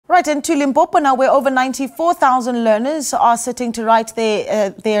Right, and to Limpopo now, where over 94,000 learners are sitting to write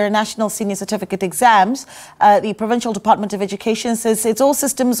their national senior certificate exams. The Provincial Department of Education says it's all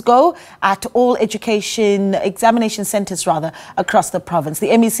systems go at all examination centres across the province.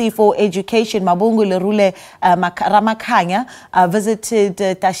 The MEC for Education, Mavhungu Lerule-Ramakhanya, visited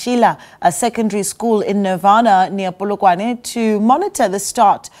Taxilla Secondary School in Nirvana near Polokwane to monitor the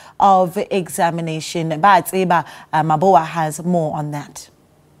start of examination. Baatseba, Mabowa has more on that.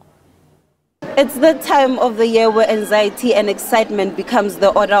 It's the time of the year where anxiety and excitement becomes the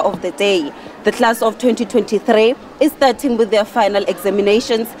order of the day. The class of 2023 is starting with their final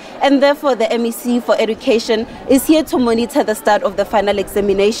examinations, and therefore the MEC for Education is here to monitor the start of the final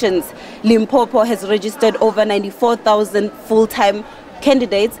examinations. Limpopo has registered over 94,000 full-time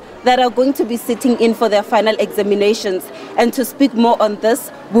candidates that are going to be sitting in for their final examinations. And to speak more on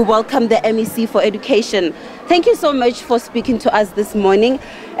this, we welcome the MEC for Education. Thank you so much for speaking to us this morning.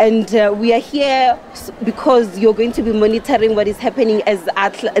 And we are here because you're going to be monitoring what is happening as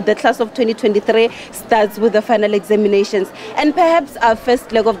the class of 2023 starts with the final examinations. And perhaps our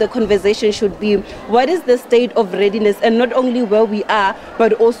first leg of the conversation should be, what is the state of readiness, and not only where we are,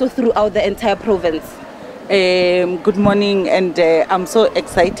 but also throughout the entire province? Good morning, and I'm so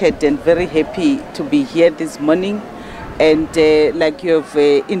excited and very happy to be here this morning. And like you have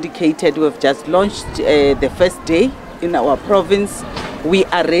indicated, we have just launched the first day in our province. We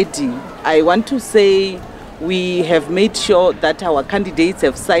are ready. I want to say we have made sure that our candidates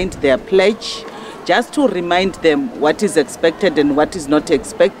have signed their pledge, just to remind them what is expected and what is not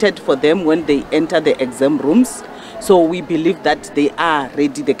expected for them when they enter the exam rooms. So we believe that they are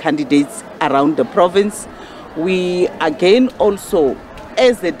ready, the candidates around the province. We again also,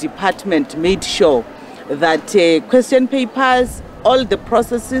 as a department, made sure that question papers, all the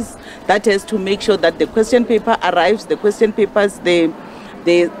processes that has to make sure that the question paper arrives, the question papers, the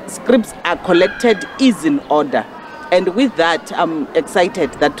scripts are collected is in order. And with that, I'm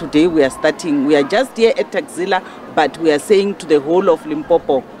excited that today we are starting. We are just here at Taxilla, but we are saying to the whole of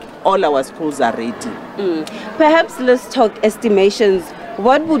Limpopo, all our schools are ready. Perhaps let's talk estimations.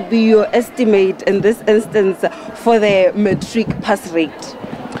 What would be your estimate in this instance for the Matric pass rate?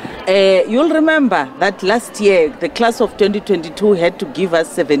 You'll remember that last year, the class of 2022 had to give us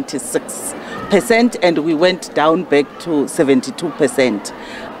 76%, and we went down back to 72%.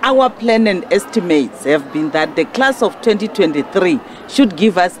 Our plan and estimates have been that the class of 2023 should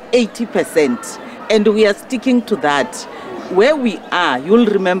give us 80%, and we are sticking to that. Where we are, you'll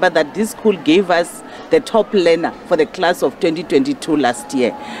remember that this school gave us the top learner for the class of 2022 last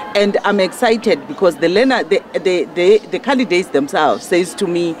year. And I'm excited because the learner, the candidates themselves says to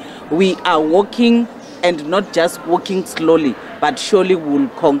me, we are walking, and not just walking slowly, but surely we'll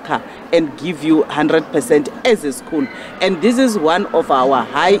conquer and give you 100% as a school. And this is one of our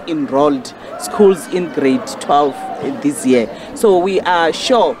high enrolled schools in grade 12 this year. So we are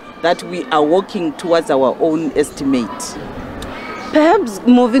sure that we are working towards our own estimate. Perhaps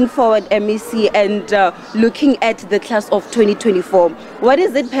moving forward, MEC, and looking at the class of 2024, what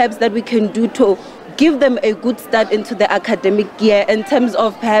is it perhaps that we can do to give them a good start into the academic year in terms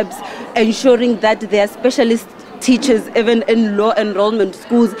of perhaps ensuring that they are specialist teachers even in low enrollment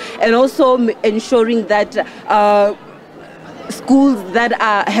schools, and also ensuring that schools that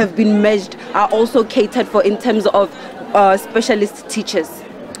have been merged are also catered for in terms of specialist teachers?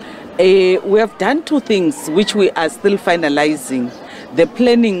 We have done two things which we are still finalizing. The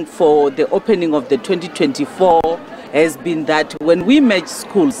planning for the opening of the 2024 has been that when we merge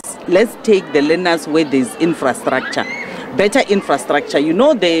schools, let's take the learners where there's infrastructure, better infrastructure. You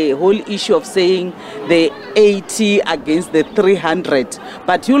know, the whole issue of saying the 80 against the 300,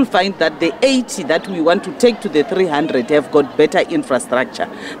 but you'll find that the 80 that we want to take to the 300 have got better infrastructure.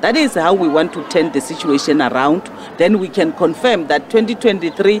 That is how we want to turn the situation around. Then we can confirm that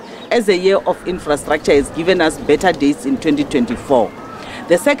 2023 as a year of infrastructure has given us better days in 2024.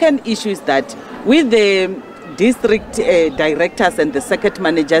 The second issue is that with the district directors and the circuit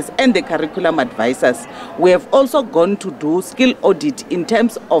managers and the curriculum advisors, we have also gone to do skill audit in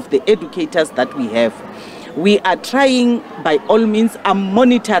terms of the educators that we have. We are trying by all means, I'm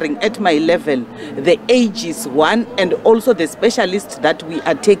monitoring at my level the ages one, and also the specialists that we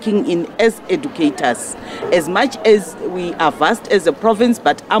are taking in as educators. As much as we are vast as a province,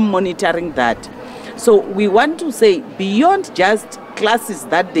 but I'm monitoring that. So we want to say beyond just classes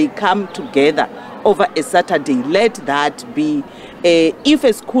that they come together over a Saturday, let that be, if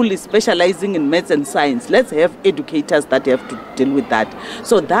a school is specializing in maths and science, let's have educators that have to deal with that.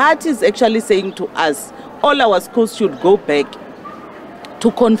 So that is actually saying to us, all our schools should go back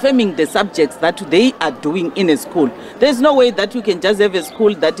to confirming the subjects that they are doing in a school. There's no way that you can just have a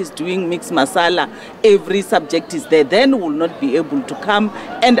school that is doing mixed masala, every subject is there, then we will not be able to come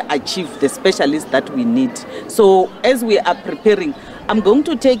and achieve the specialists that we need. So as we are preparing, I'm going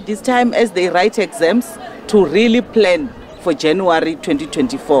to take this time as they write exams to really plan for January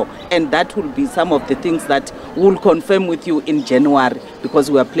 2024, and that will be some of the things that we'll confirm with you in January,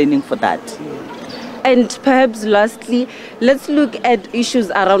 because we are planning for that. And perhaps lastly, let's look at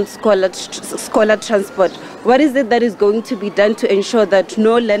issues around scholar transport. What is it that is going to be done to ensure that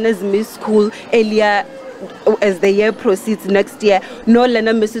no learners miss school earlier as the year proceeds next year, no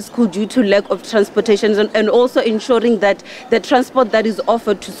learner misses school due to lack of transportation, and also ensuring that the transport that is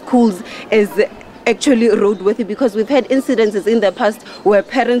offered to schools is actually roadworthy? Because we've had incidences in the past where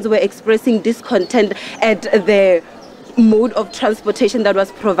parents were expressing discontent at the mode of transportation that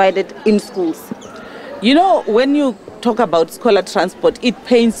was provided in schools. You know, when you talk about scholar transport, it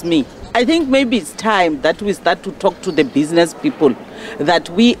pains me. I think maybe it's time that we start to talk to the business people, that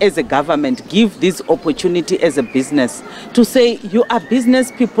we as a government give this opportunity as a business to say, you are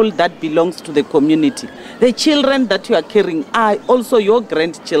business people that belongs to the community. The children that you are carrying are also your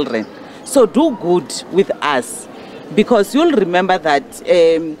grandchildren. So do good with us, because you'll remember that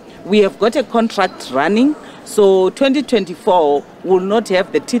we have got a contract running. So 2024 will not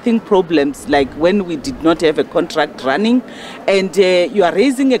have the teething problems like when we did not have a contract running. And you are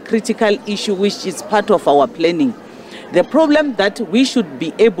raising a critical issue which is part of our planning. The problem that we should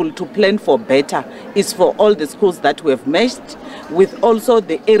be able to plan for better is for all the schools that we have meshed, with also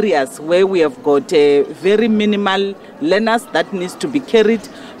the areas where we have got very minimal learners that needs to be carried,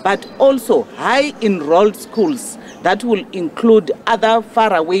 but also high enrolled schools that will include other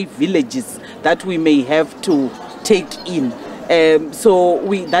faraway villages that we may have to take in. So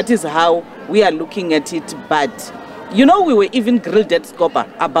that is how we are looking at it. But you know, we were even grilled at Scopa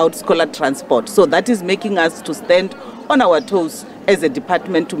about scholar transport. So that is making us to stand on our toes as a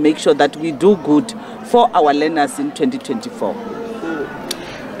department to make sure that we do good for our learners in 2024.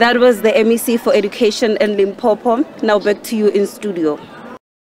 That was the MEC for Education in Limpopo. Now back to you in studio.